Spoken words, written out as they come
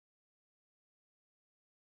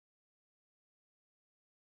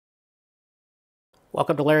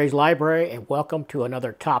Welcome to Larry's Library and welcome to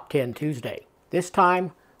another Top 10 Tuesday. This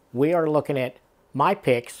time we are looking at my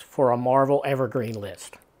picks for a Marvel Evergreen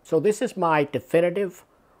list. So this is my definitive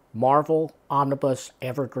Marvel Omnibus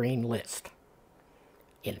Evergreen list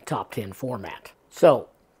in top 10 format. So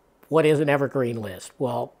what is an Evergreen list?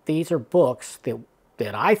 Well, these are books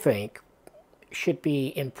that I think should be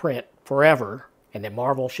in print forever and that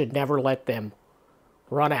Marvel should never let them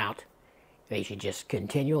run out. They should just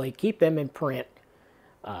continually keep them in print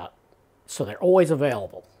so they're always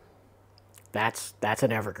available. That's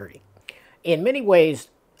an evergreen. In many ways,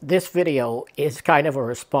 this video is kind of a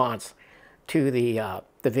response to the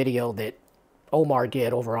video that Omar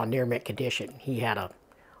did over on Near Mint Condition. He had a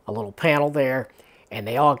little panel there, and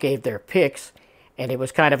they all gave their picks, and it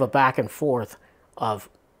was kind of a back and forth of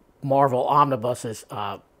Marvel Omnibuses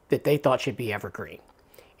that they thought should be evergreen.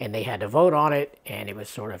 And they had to vote on it, and it was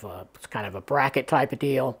sort of kind of a bracket type of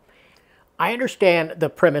deal. I understand the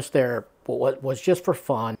premise there was just for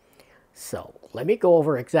fun. So let me go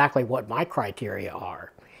over exactly what my criteria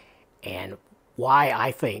are and why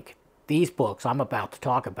I think these books I'm about to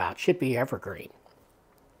talk about should be evergreen.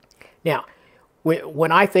 Now,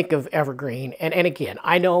 when I think of evergreen, and again,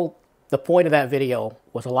 I know the point of that video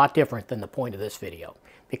was a lot different than the point of this video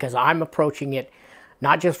because I'm approaching it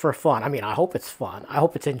not just for fun. I mean, I hope it's fun. I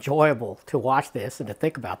hope it's enjoyable to watch this and to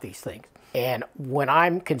think about these things. And when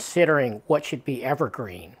I'm considering what should be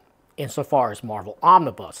evergreen insofar as Marvel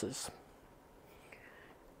Omnibuses,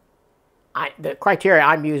 the criteria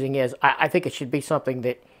I'm using is I think it should be something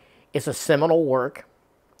that is a seminal work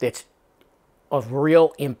that's of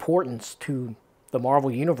real importance to the Marvel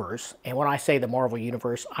Universe. And when I say the Marvel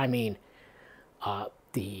Universe, I mean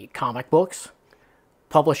the comic books,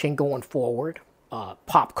 publishing going forward,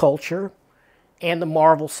 pop culture, and the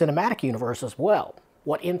Marvel Cinematic Universe as well.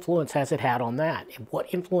 What influence has it had on that? And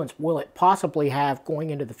what influence will it possibly have going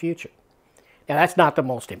into the future? Now, that's not the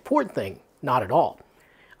most important thing, not at all.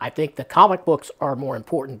 I think the comic books are more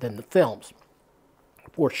important than the films,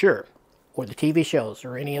 for sure, or the TV shows,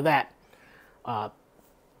 or any of that.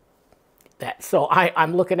 So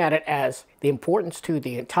I'm looking at it as the importance to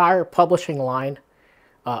the entire publishing line,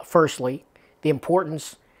 firstly, the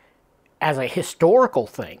importance as a historical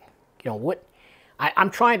thing. You know, I'm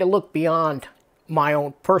trying to look beyond my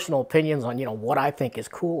own personal opinions on, what I think is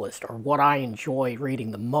coolest or what I enjoy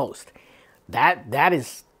reading the most. That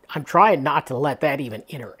is, I'm trying not to let that even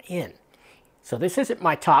enter in. So this isn't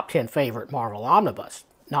my top 10 favorite Marvel Omnibus,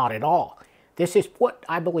 not at all. This is what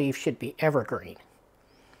I believe should be evergreen.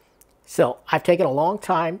 So I've taken a long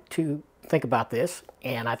time to think about this,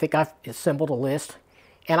 and I think I've assembled a list,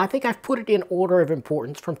 and I think I've put it in order of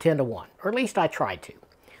importance from 10 to 1, or at least I tried to.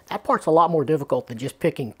 That part's a lot more difficult than just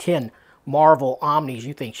picking 10 Marvel Omnis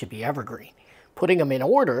you think should be evergreen. Putting them in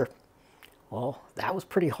order, well, that was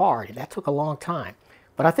pretty hard, and that took a long time.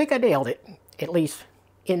 But I think I nailed it, at least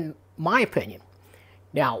in my opinion.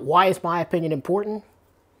 Now, why is my opinion important?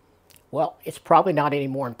 Well, it's probably not any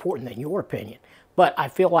more important than your opinion, but I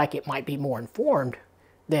feel like it might be more informed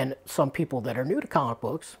than some people that are new to comic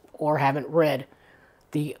books or haven't read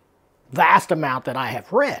the vast amount that I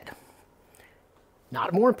have read.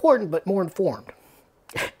 Not more important, but more informed.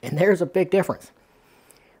 And there's a big difference.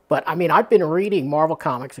 But, I mean, I've been reading Marvel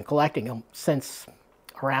comics and collecting them since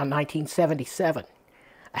around 1977.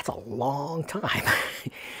 That's a long time.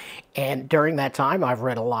 And during that time, I've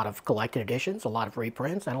read a lot of collected editions, a lot of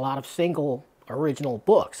reprints, and a lot of single original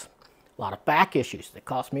books. A lot of back issues that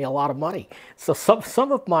cost me a lot of money. So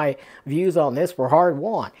some of my views on this were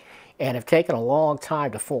hard-won and have taken a long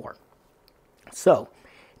time to form. So,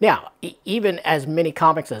 now, even as many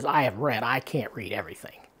comics as I have read, I can't read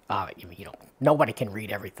everything. Nobody can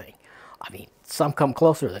read everything. I mean, some come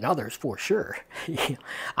closer than others, for sure.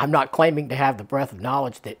 I'm not claiming to have the breadth of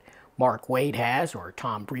knowledge that Mark Waid has, or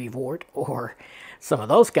Tom Brevoort, or some of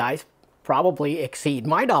those guys probably exceed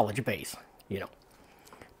my knowledge base,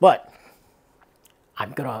 But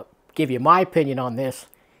I'm going to give you my opinion on this,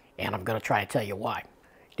 and I'm going to try to tell you why.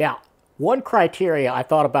 Now, one criteria I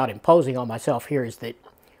thought about imposing on myself here is that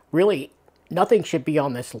really, nothing should be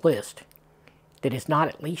on this list that is not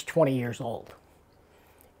at least 20 years old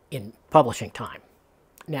in publishing time.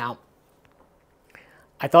 Now,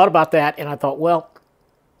 I thought about that, and I thought, well,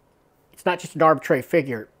 it's not just an arbitrary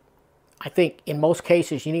figure. I think in most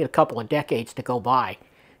cases, you need a couple of decades to go by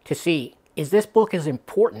to see, is this book as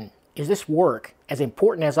important, is this work as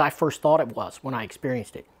important as I first thought it was when I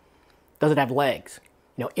experienced it? Does it have legs?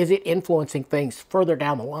 Is it influencing things further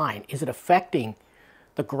down the line? Is it affecting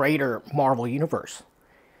the greater Marvel Universe?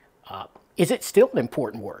 Is it still an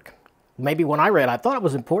important work? Maybe when I read, I thought it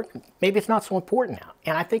was important. Maybe it's not so important now.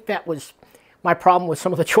 And I think that was my problem with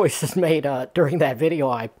some of the choices made during that video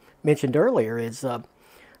I mentioned earlier is some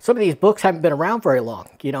of these books haven't been around very long,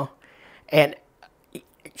 you know. And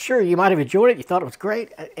sure, you might have enjoyed it, you thought it was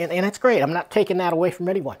great, and it's great. I'm not taking that away from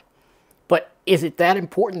anyone. But is it that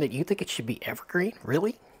important that you think it should be evergreen?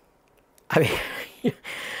 Really? I mean,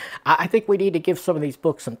 I think we need to give some of these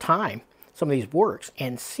books some time, some of these works,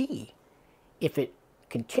 and see if it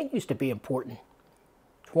continues to be important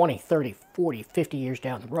 20, 30, 40, 50 years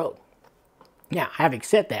down the road. Now, having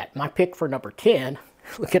said that, my pick for number 10,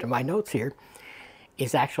 looking at my notes here,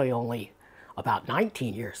 is actually only about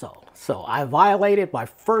 19 years old. So I violated my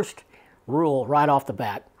first rule right off the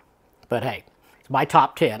bat. But hey, it's my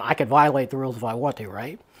top 10. I can violate the rules if I want to,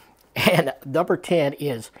 right? And number 10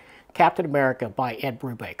 is Captain America by Ed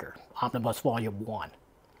Brubaker, Omnibus Volume 1.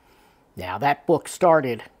 Now, that book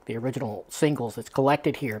started, the original singles that's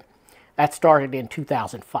collected here, that started in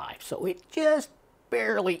 2005. So it just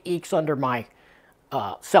barely ekes under my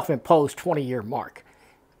self-imposed 20-year mark.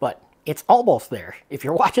 But it's almost there. If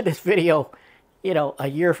you're watching this video, you know, a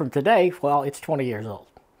year from today, well, it's 20 years old.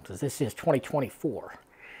 So this is 2024.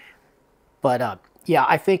 But, yeah,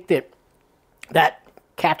 I think that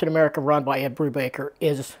Captain America run by Ed Brubaker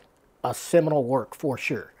is a seminal work for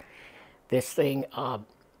sure. This thing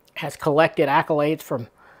has collected accolades from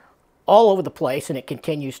all over the place, and it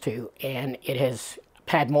continues to, and it has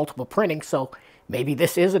had multiple printings, so maybe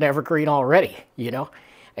this is an evergreen already, you know.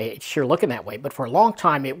 It's sure looking that way, but for a long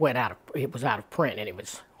time it was out of print, and it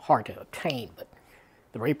was hard to obtain, but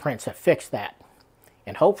the reprints have fixed that,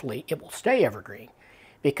 and hopefully it will stay evergreen,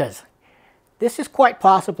 because this is quite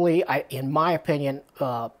possibly, in my opinion,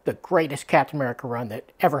 the greatest Captain America run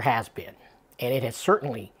that ever has been, and it has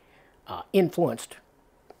certainly influenced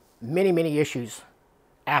many, many issues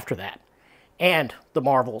after that, and the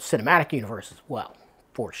Marvel Cinematic Universe as well,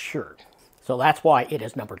 for sure. So that's why it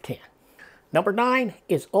is number 10. Number 9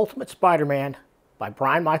 is Ultimate Spider-Man by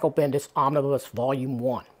Brian Michael Bendis, Omnibus Volume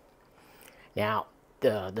 1. Now,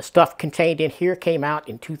 the stuff contained in here came out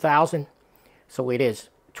in 2000, so it is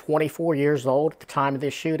 24 years old at the time of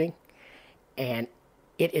this shooting, and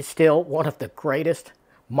it is still one of the greatest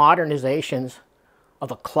modernizations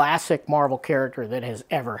of a classic Marvel character that has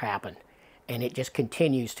ever happened. And it just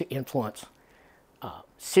continues to influence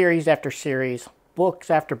series after series, books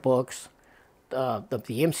after books, the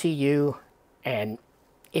MCU, and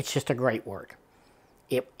it's just a great work.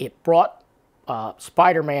 It brought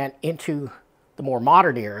Spider-Man into the more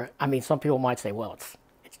modern era. I mean, some people might say, well,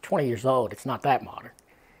 it's 20 years old, it's not that modern.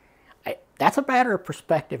 That's a matter of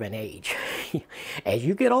perspective and age. As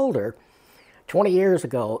you get older, 20 years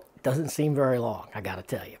ago doesn't seem very long, I gotta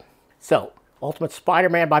tell you. So, Ultimate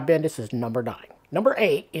Spider-Man by Bendis is number 9. Number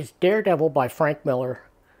 8 is Daredevil by Frank Miller,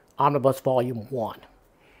 Omnibus Volume 1.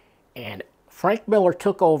 And Frank Miller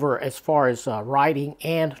took over as far as writing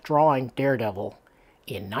and drawing Daredevil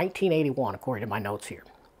in 1981, according to my notes here.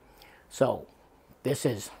 So, this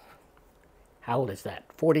is, how old is that?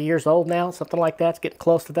 40 years old now? Something like that? It's getting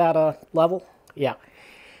close to that level? Yeah.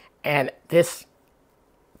 And this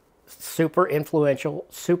super influential,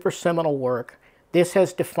 super seminal work, this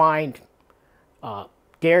has defined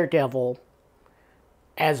Daredevil.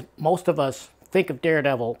 As most of us think of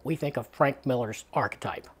Daredevil, we think of Frank Miller's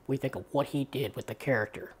archetype. We think of what he did with the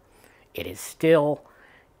character. It is still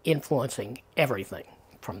influencing everything,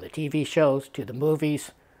 from the TV shows to the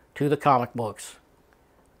movies to the comic books.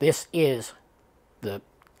 This is the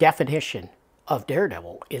definition of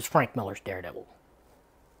Daredevil, is Frank Miller's Daredevil.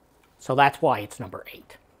 So that's why it's number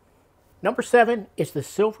 8. Number 7 is the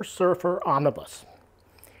Silver Surfer Omnibus.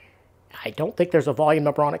 I don't think there's a volume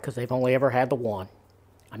number on it because they've only ever had the one.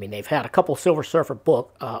 I mean, they've had a couple Silver Surfer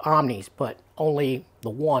book omnis, but only the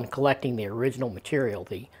one collecting the original material,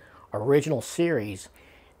 the original series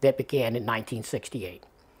that began in 1968.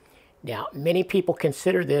 Now, many people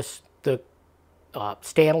consider this the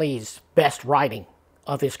Stan Lee's best writing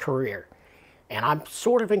of his career, and I'm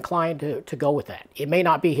sort of inclined to go with that. It may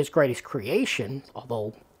not be his greatest creation,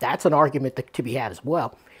 although that's an argument to be had as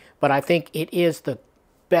well, but I think it is the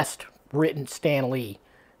best written Stan Lee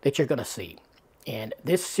that you're going to see. And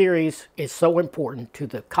this series is so important to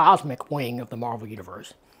the cosmic wing of the Marvel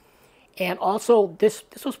Universe. And also, this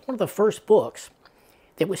was one of the first books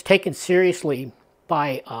that was taken seriously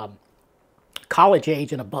by college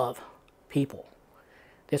age and above people.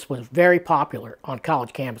 This was very popular on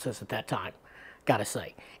college campuses at that time, gotta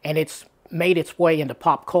say. And it's made its way into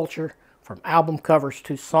pop culture, from album covers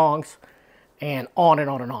to songs, and on and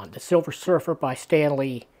on and on. The Silver Surfer by Stan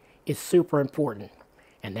Lee is super important,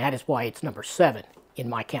 and that is why it's number 7 in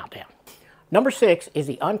my countdown. Number 6 is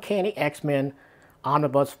the Uncanny X-Men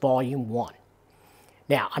Omnibus Volume 1.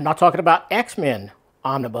 Now, I'm not talking about X-Men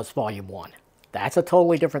Omnibus Volume 1. That's a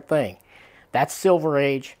totally different thing. That's Silver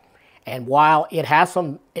Age, and while it has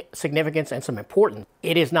some significance and some importance,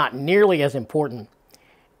 it is not nearly as important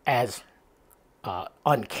as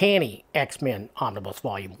Uncanny X-Men Omnibus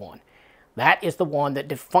Volume 1. That is the one that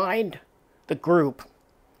defined the group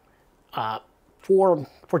for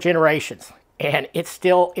generations, and it's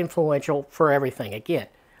still influential for everything. Again,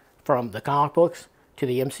 from the comic books to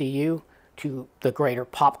the MCU to the greater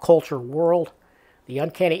pop culture world, the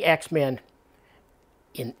Uncanny X-Men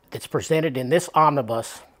that's presented in this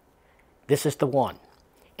omnibus, this is the one.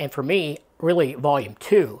 And for me, really, Volume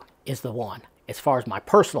 2 is the one. As far as my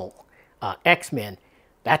personal X-Men,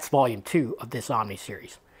 that's Volume 2 of this Omni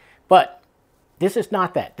series. But this is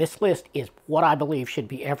not that. This list is what I believe should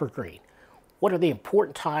be evergreen. What are the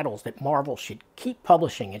important titles that Marvel should keep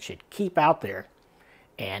publishing and should keep out there?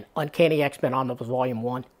 And Uncanny X-Men Omnibus Volume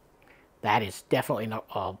 1, that is definitely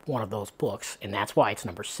one of those books, and that's why it's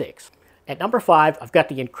number 6. At number 5, I've got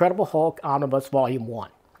the Incredible Hulk Omnibus Volume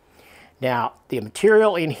 1. Now, the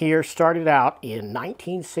material in here started out in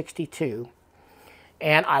 1962,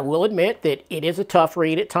 and I will admit that it is a tough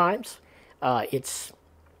read at times. It's,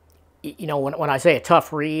 you know, when I say a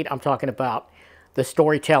tough read, I'm talking about the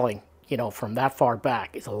storytelling, you know, from that far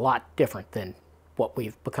back is a lot different than what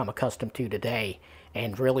we've become accustomed to today,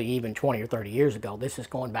 and really even 20 or 30 years ago. This is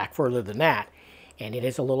going back further than that, and it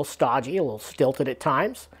is a little stodgy, a little stilted at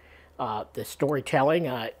times. The storytelling,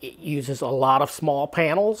 it uses a lot of small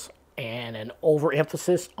panels and an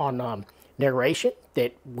overemphasis on narration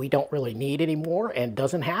that we don't really need anymore and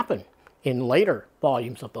doesn't happen in later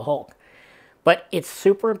volumes of the Hulk. But it's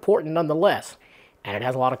super important nonetheless, and it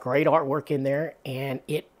has a lot of great artwork in there, and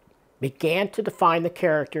it began to define the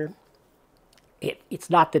character. It's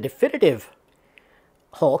not the definitive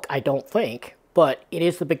Hulk, I don't think, but it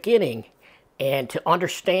is the beginning. And to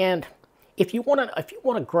understand, if you want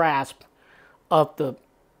to grasp of the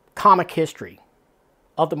comic history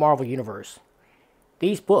of the Marvel Universe,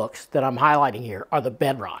 these books that I'm highlighting here are the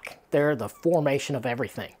bedrock. They're the formation of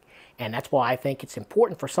everything. And that's why I think it's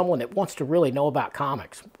important for someone that wants to really know about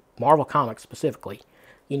comics, Marvel Comics specifically.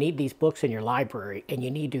 You need these books in your library, and you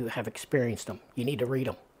need to have experienced them. You need to read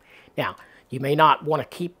them. Now, you may not want to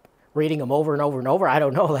keep reading them over and over and over. I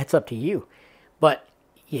don't know. That's up to you. But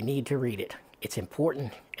you need to read it. It's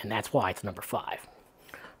important, and that's why it's number 5.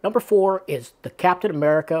 Number 4 is the Captain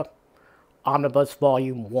America Omnibus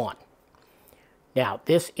Volume 1. Now,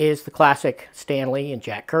 this is the classic Stan Lee and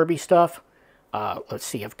Jack Kirby stuff. Let's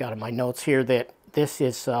see, I've got in my notes here that this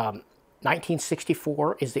is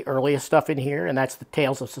 1964 is the earliest stuff in here, and that's the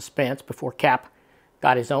Tales of Suspense before Cap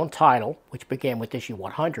got his own title, which began with issue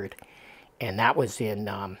 100. And that was in,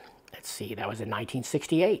 let's see, that was in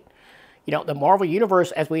 1968. You know, the Marvel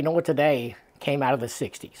Universe, as we know it today, came out of the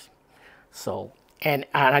 60s. So, and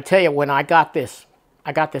I tell you, when I got this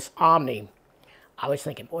Omni, I was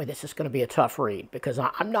thinking, boy, this is going to be a tough read, because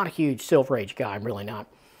I'm not a huge Silver Age guy. I'm really not.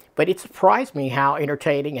 But it surprised me how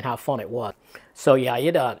entertaining and how fun it was. So yeah,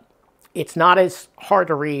 it's not as hard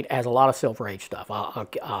to read as a lot of Silver Age stuff.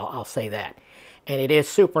 I'll say that. And it is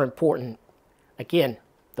super important. Again,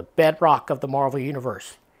 the bedrock of the Marvel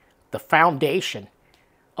Universe, the foundation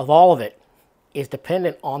of all of it is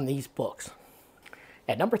dependent on these books.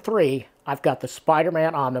 At number 3, I've got the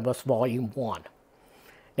Spider-Man Omnibus Volume 1.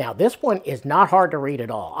 Now, this one is not hard to read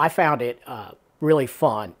at all. I found it really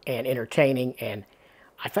fun and entertaining, and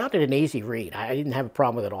I found it an easy read. I didn't have a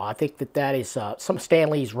problem with it at all. I think that is some Stan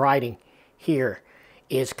Lee's writing here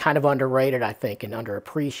is kind of underrated, I think, and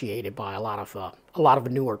underappreciated by a lot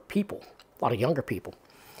of newer people, a lot of younger people.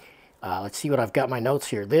 Let's see what I've got in my notes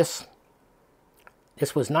here. This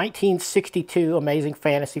was 1962. Amazing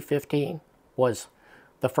Fantasy 15 was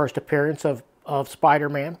the first appearance of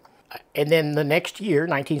Spider-Man. And then the next year,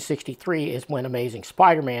 1963, is when Amazing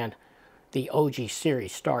Spider-Man, the OG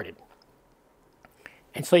series, started.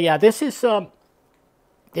 And so, yeah, this is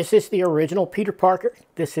the original Peter Parker.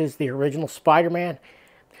 This is the original Spider-Man.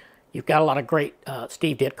 You've got a lot of great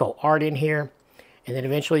Steve Ditko art in here. And then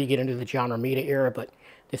eventually you get into the John Romita era, but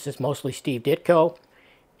this is mostly Steve Ditko.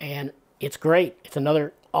 And it's great. It's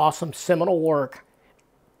another awesome seminal work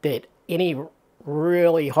that any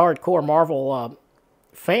really hardcore Marvel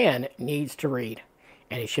fan needs to read,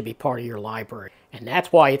 and it should be part of your library. And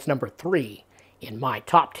that's why it's number 3 in my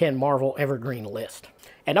top 10 Marvel Evergreen list.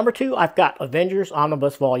 At number 2, I've got Avengers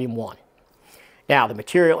Omnibus Volume 1. Now, the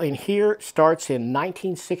material in here starts in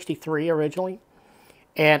 1963 originally,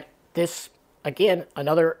 and this, again,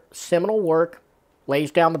 another seminal work,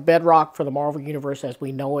 lays down the bedrock for the Marvel Universe as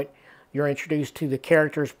we know it. You're introduced to the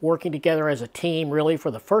characters working together as a team, really,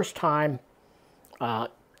 for the first time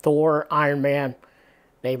Thor, Iron Man.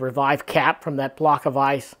 They revived Cap from that block of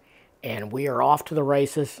ice, and we are off to the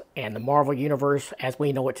races. And the Marvel Universe, as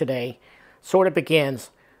we know it today, sort of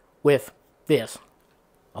begins with this,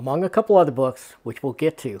 among a couple other books, which we'll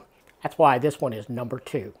get to. That's why this one is number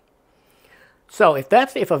 2. So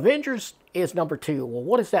if Avengers is number 2, well,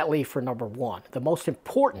 what does that leave for number 1? The most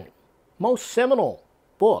important, most seminal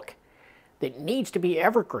book that needs to be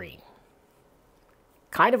evergreen.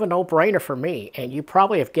 Kind of a no-brainer for me, and you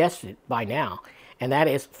probably have guessed it by now, and that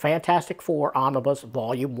is Fantastic Four Omnibus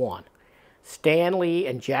Volume 1. Stan Lee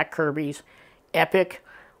and Jack Kirby's epic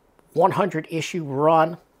 100-issue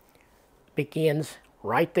run begins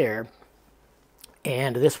right there.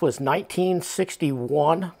 And this was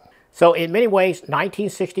 1961. So in many ways,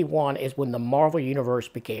 1961 is when the Marvel Universe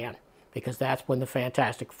began, because that's when the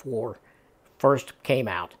Fantastic Four first came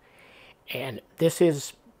out. And this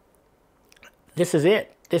is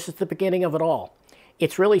it. This is the beginning of it all.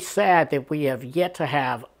 It's really sad that we have yet to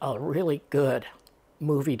have a really good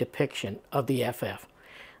movie depiction of the FF.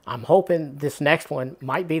 I'm hoping this next one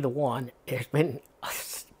might be the one. There's been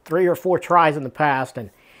 3 or 4 tries in the past, and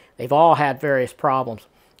they've all had various problems.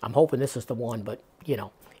 I'm hoping this is the one, but, you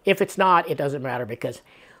know, if it's not, it doesn't matter, because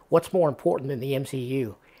what's more important than the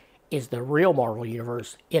MCU is the real Marvel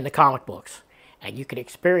Universe in the comic books, and you can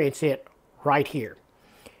experience it right here.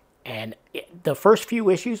 And the first few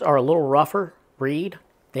issues are a little rougher read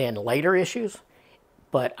than later issues,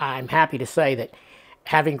 but I'm happy to say that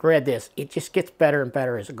having read this, it just gets better and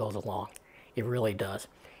better as it goes along. It really does.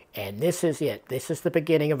 And this is it. This is the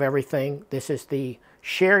beginning of everything. This is the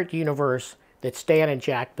shared universe that Stan and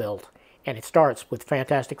Jack built. And it starts with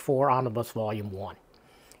Fantastic Four Omnibus Volume 1.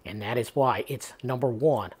 And that is why it's number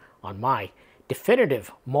 1 on my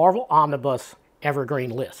definitive Marvel Omnibus Evergreen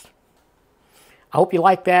list. I hope you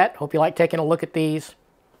like that. Hope you like taking a look at these.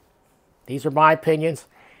 These are my opinions,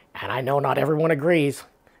 and I know not everyone agrees.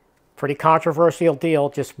 Pretty controversial deal.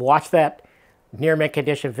 Just watch that near mint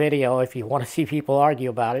condition video if you want to see people argue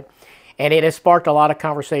about it. And it has sparked a lot of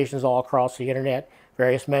conversations all across the internet,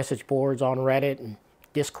 various message boards on Reddit and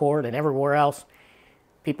Discord and everywhere else.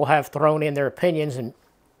 People have thrown in their opinions, and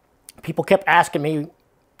people kept asking me,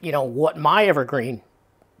 you know, what my evergreen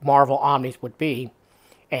Marvel Omnis would be.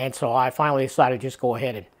 And so I finally decided to just go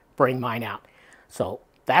ahead and bring mine out. So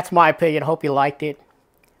that's my opinion. Hope you liked it.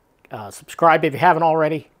 Subscribe if you haven't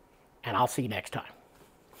already, and I'll see you next time.